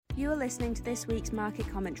You are listening to this week's market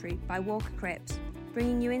commentary by Walker Cripps,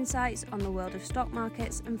 bringing you insights on the world of stock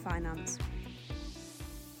markets and finance.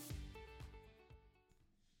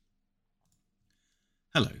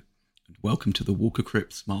 Hello, and welcome to the Walker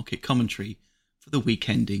Cripps market commentary for the week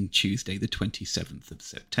ending Tuesday the 27th of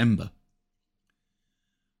September.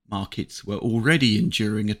 Markets were already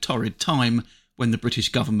enduring a torrid time when the British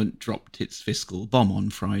government dropped its fiscal bomb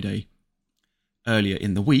on Friday. Earlier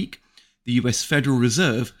in the week, the US Federal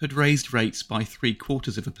Reserve had raised rates by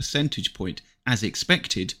 0.75 of a percentage point as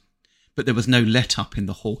expected, but there was no let-up in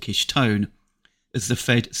the hawkish tone, as the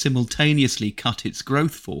Fed simultaneously cut its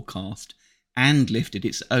growth forecast and lifted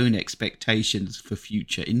its own expectations for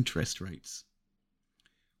future interest rates.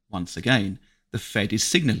 Once again, the Fed is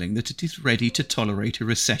signalling that it is ready to tolerate a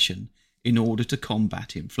recession in order to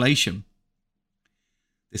combat inflation.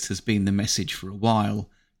 This has been the message for a while,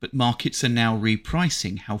 but markets are now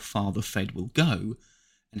repricing how far the Fed will go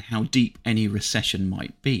and how deep any recession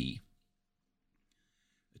might be.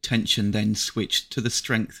 Attention then switched to the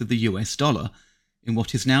strength of the US dollar in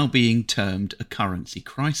what is now being termed a currency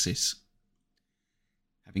crisis.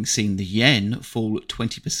 Having seen the yen fall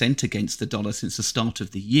 20% against the dollar since the start of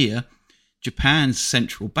the year, Japan's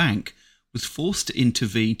central bank was forced to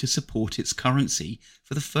intervene to support its currency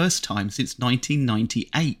for the first time since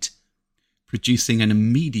 1998, producing an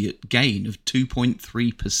immediate gain of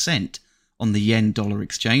 2.3% on the yen-dollar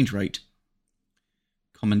exchange rate.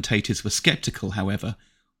 Commentators were sceptical, however,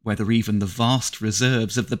 whether even the vast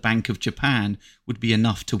reserves of the Bank of Japan would be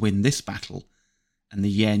enough to win this battle, and the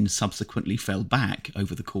yen subsequently fell back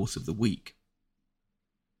over the course of the week.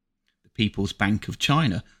 The People's Bank of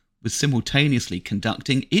China was simultaneously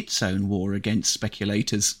conducting its own war against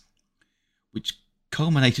speculators, which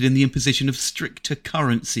culminated in the imposition of stricter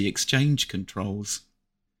currency exchange controls.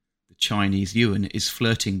 The Chinese yuan is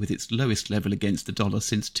flirting with its lowest level against the dollar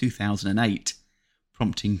since 2008,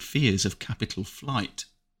 prompting fears of capital flight.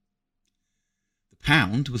 The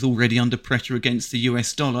pound was already under pressure against the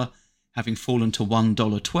US dollar, having fallen to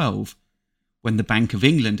 $1.12, when the Bank of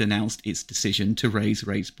England announced its decision to raise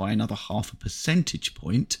rates by another 0.5 percentage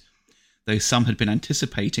point, though some had been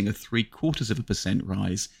anticipating a 0.75%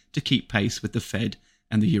 rise to keep pace with the Fed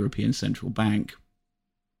and the European Central Bank.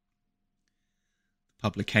 The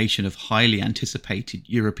publication of highly anticipated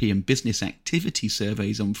European business activity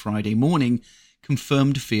surveys on Friday morning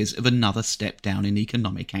confirmed fears of another step down in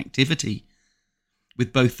economic activity,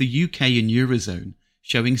 with both the UK and Eurozone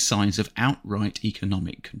showing signs of outright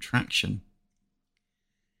economic contraction.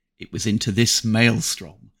 It was into this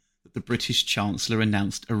maelstrom that the British Chancellor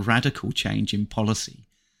announced a radical change in policy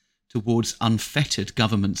towards unfettered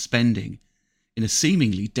government spending in a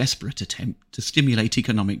seemingly desperate attempt to stimulate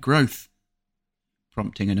economic growth,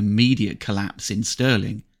 prompting an immediate collapse in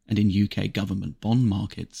sterling and in UK government bond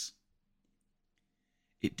markets.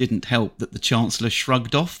 It didn't help that the Chancellor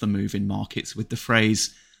shrugged off the move in markets with the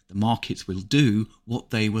phrase, "The markets will do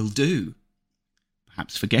what they will do,"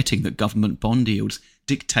 perhaps forgetting that government bond yields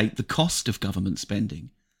dictate the cost of government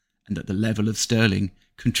spending, and that the level of sterling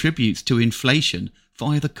contributes to inflation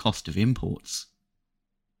via the cost of imports.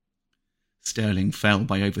 Sterling fell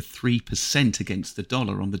by over 3% against the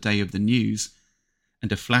dollar on the day of the news,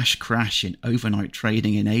 and a flash crash in overnight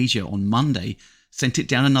trading in Asia on Monday sent it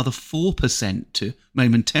down another 4% to,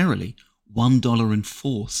 momentarily,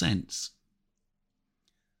 $1.04.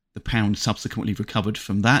 The pound subsequently recovered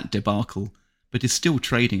from that debacle, but is still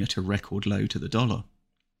trading at a record low to the dollar.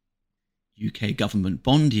 UK government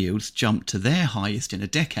bond yields jumped to their highest in a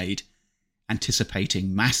decade,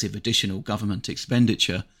 anticipating massive additional government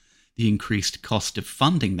expenditure, the increased cost of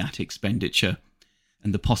funding that expenditure,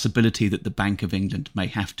 and the possibility that the Bank of England may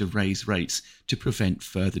have to raise rates to prevent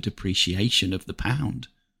further depreciation of the pound.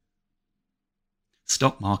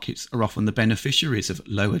 Stock markets are often the beneficiaries of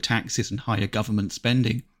lower taxes and higher government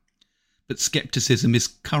spending, but scepticism is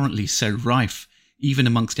currently so rife, even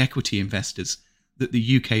amongst equity investors, that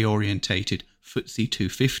the UK-orientated FTSE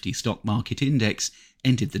 250 stock market index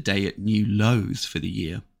ended the day at new lows for the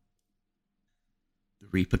year. The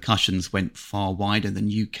repercussions went far wider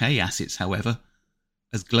than UK assets, however,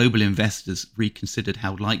 as global investors reconsidered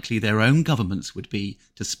how likely their own governments would be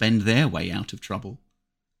to spend their way out of trouble.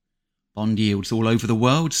 Bond yields all over the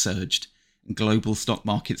world surged, and global stock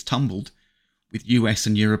markets tumbled, with US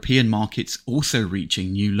and European markets also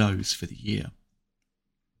reaching new lows for the year.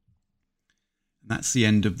 And that's the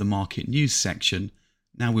end of the market news section.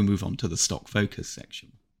 Now we move on to the stock focus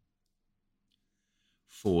section.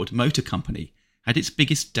 Ford Motor Company had its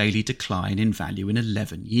biggest daily decline in value in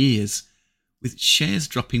 11 years, with shares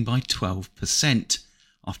dropping by 12%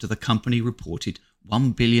 after the company reported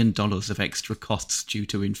 $1 billion of extra costs due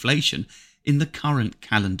to inflation in the current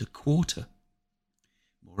calendar quarter.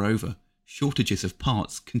 Moreover, shortages of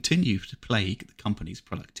parts continue to plague the company's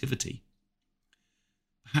productivity.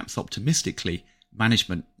 Perhaps optimistically,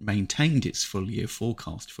 management maintained its full-year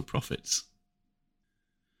forecast for profits.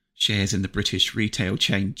 Shares in the British retail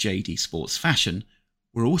chain JD Sports Fashion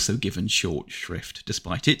were also given short shrift,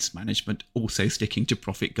 despite its management also sticking to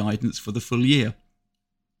profit guidance for the full year.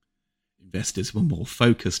 Investors were more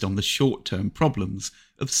focused on the short-term problems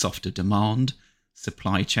of softer demand,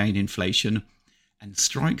 supply chain inflation, and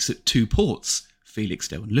strikes at two ports,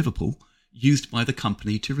 Felixstowe and Liverpool, used by the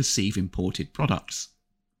company to receive imported products.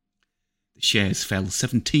 The shares fell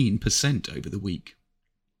 17% over the week.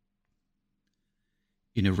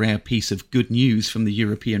 In a rare piece of good news from the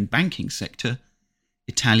European banking sector,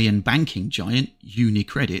 Italian banking giant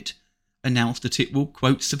UniCredit announced that it will,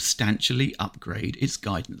 quote, substantially upgrade its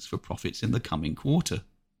guidance for profits in the coming quarter.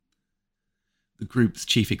 The group's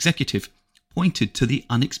chief executive pointed to the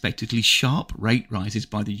unexpectedly sharp rate rises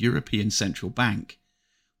by the European Central Bank,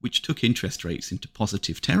 which took interest rates into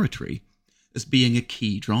positive territory, as being a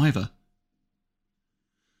key driver.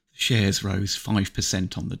 The shares rose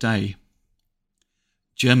 5% on the day.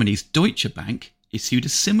 Germany's Deutsche Bank issued a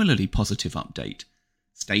similarly positive update,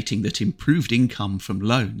 stating that improved income from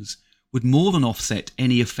loans would more than offset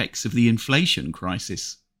any effects of the inflation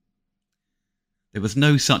crisis. There was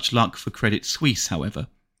no such luck for Credit Suisse, however,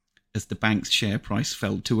 as the bank's share price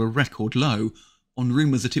fell to a record low on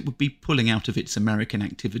rumours that it would be pulling out of its American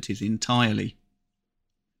activities entirely.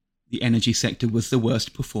 The energy sector was the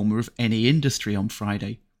worst performer of any industry on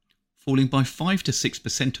Friday, falling by 5 to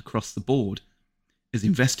 6% across the board, as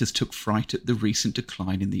investors took fright at the recent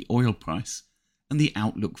decline in the oil price and the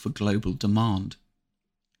outlook for global demand.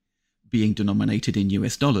 Being denominated in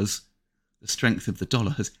US dollars, the strength of the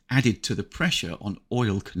dollar has added to the pressure on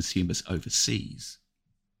oil consumers overseas.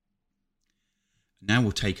 Now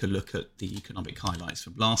we'll take a look at the economic highlights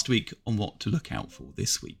from last week on what to look out for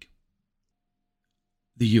this week.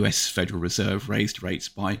 The US Federal Reserve raised rates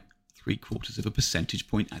by 0.75 percentage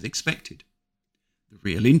point as expected. The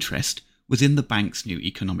real interest was in the bank's new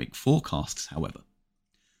economic forecasts, however.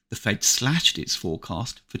 The Fed slashed its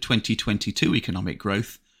forecast for 2022 economic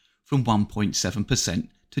growth from 1.7%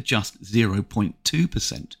 to just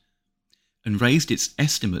 0.2%, and raised its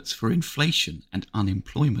estimates for inflation and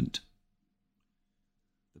unemployment.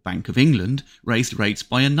 The Bank of England raised rates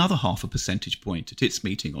by another 0.5 percentage point at its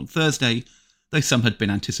meeting on Thursday, though some had been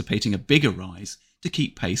anticipating a bigger rise to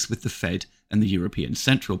keep pace with the Fed and the European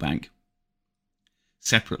Central Bank.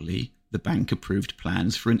 Separately, the bank approved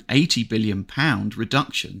plans for an £80 billion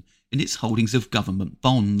reduction in its holdings of government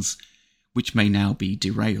bonds, which may now be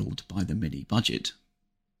derailed by the mini-budget.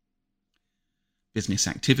 Business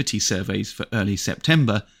activity surveys for early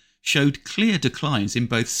September showed clear declines in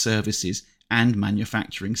both services and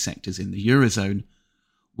manufacturing sectors in the Eurozone,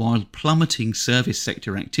 while plummeting service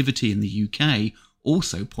sector activity in the UK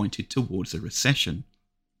also pointed towards a recession.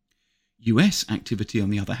 US activity, on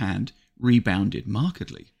the other hand, rebounded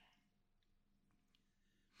markedly.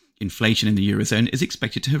 Inflation in the Eurozone is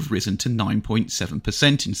expected to have risen to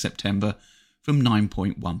 9.7% in September from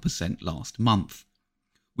 9.1% last month,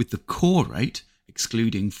 with the core rate,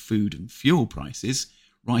 excluding food and fuel prices,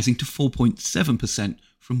 rising to 4.7%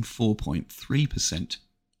 from 4.3%.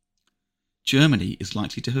 Germany is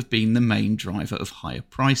likely to have been the main driver of higher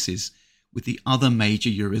prices, with the other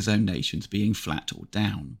major Eurozone nations being flat or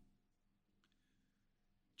down.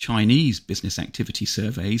 Chinese business activity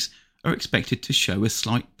surveys are expected to show a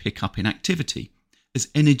slight pickup in activity as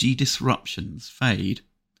energy disruptions fade.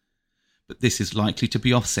 But this is likely to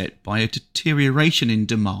be offset by a deterioration in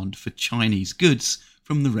demand for Chinese goods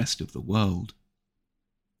from the rest of the world.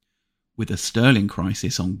 With a sterling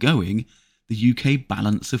crisis ongoing, the UK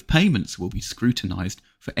balance of payments will be scrutinised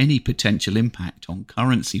for any potential impact on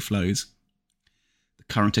currency flows. The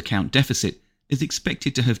current account deficit is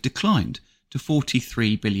expected to have declined to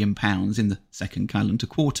 £43 billion in the second calendar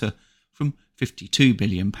quarter from £52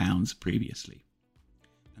 billion previously.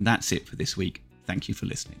 And that's it for this week. Thank you for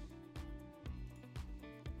listening.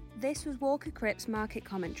 This was Walker Cripps Market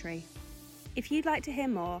Commentary. If you'd like to hear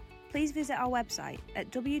more, please visit our website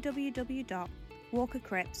at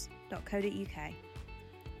www.walkercripps.co.uk.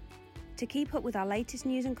 To keep up with our latest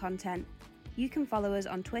news and content, you can follow us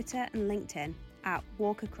on Twitter and LinkedIn at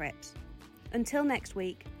Walker Cripps. Until next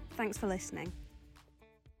week, thanks for listening.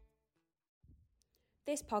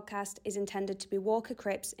 This podcast is intended to be Walker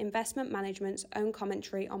Cripps Investment Management's own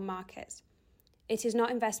commentary on markets. It is not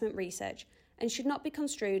investment research and should not be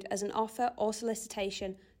construed as an offer or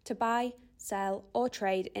solicitation to buy, sell, or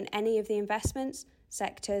trade in any of the investments,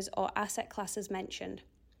 sectors, or asset classes mentioned.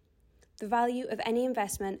 The value of any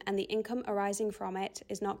investment and the income arising from it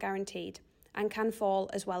is not guaranteed and can fall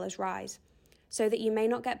as well as rise, so that you may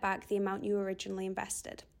not get back the amount you originally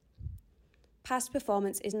invested. Past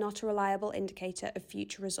performance is not a reliable indicator of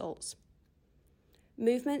future results.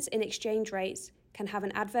 Movements in exchange rates can have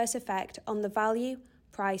an adverse effect on the value,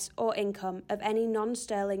 price, or income of any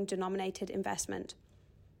non-sterling denominated investment.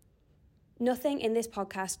 Nothing in this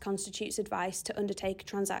podcast constitutes advice to undertake a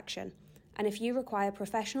transaction, and if you require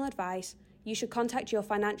professional advice, you should contact your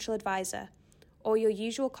financial advisor or your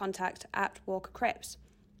usual contact at Walker Cripps.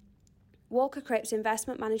 Walker Cripps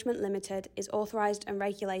Investment Management Limited is authorised and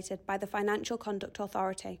regulated by the Financial Conduct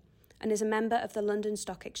Authority and is a member of the London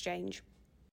Stock Exchange.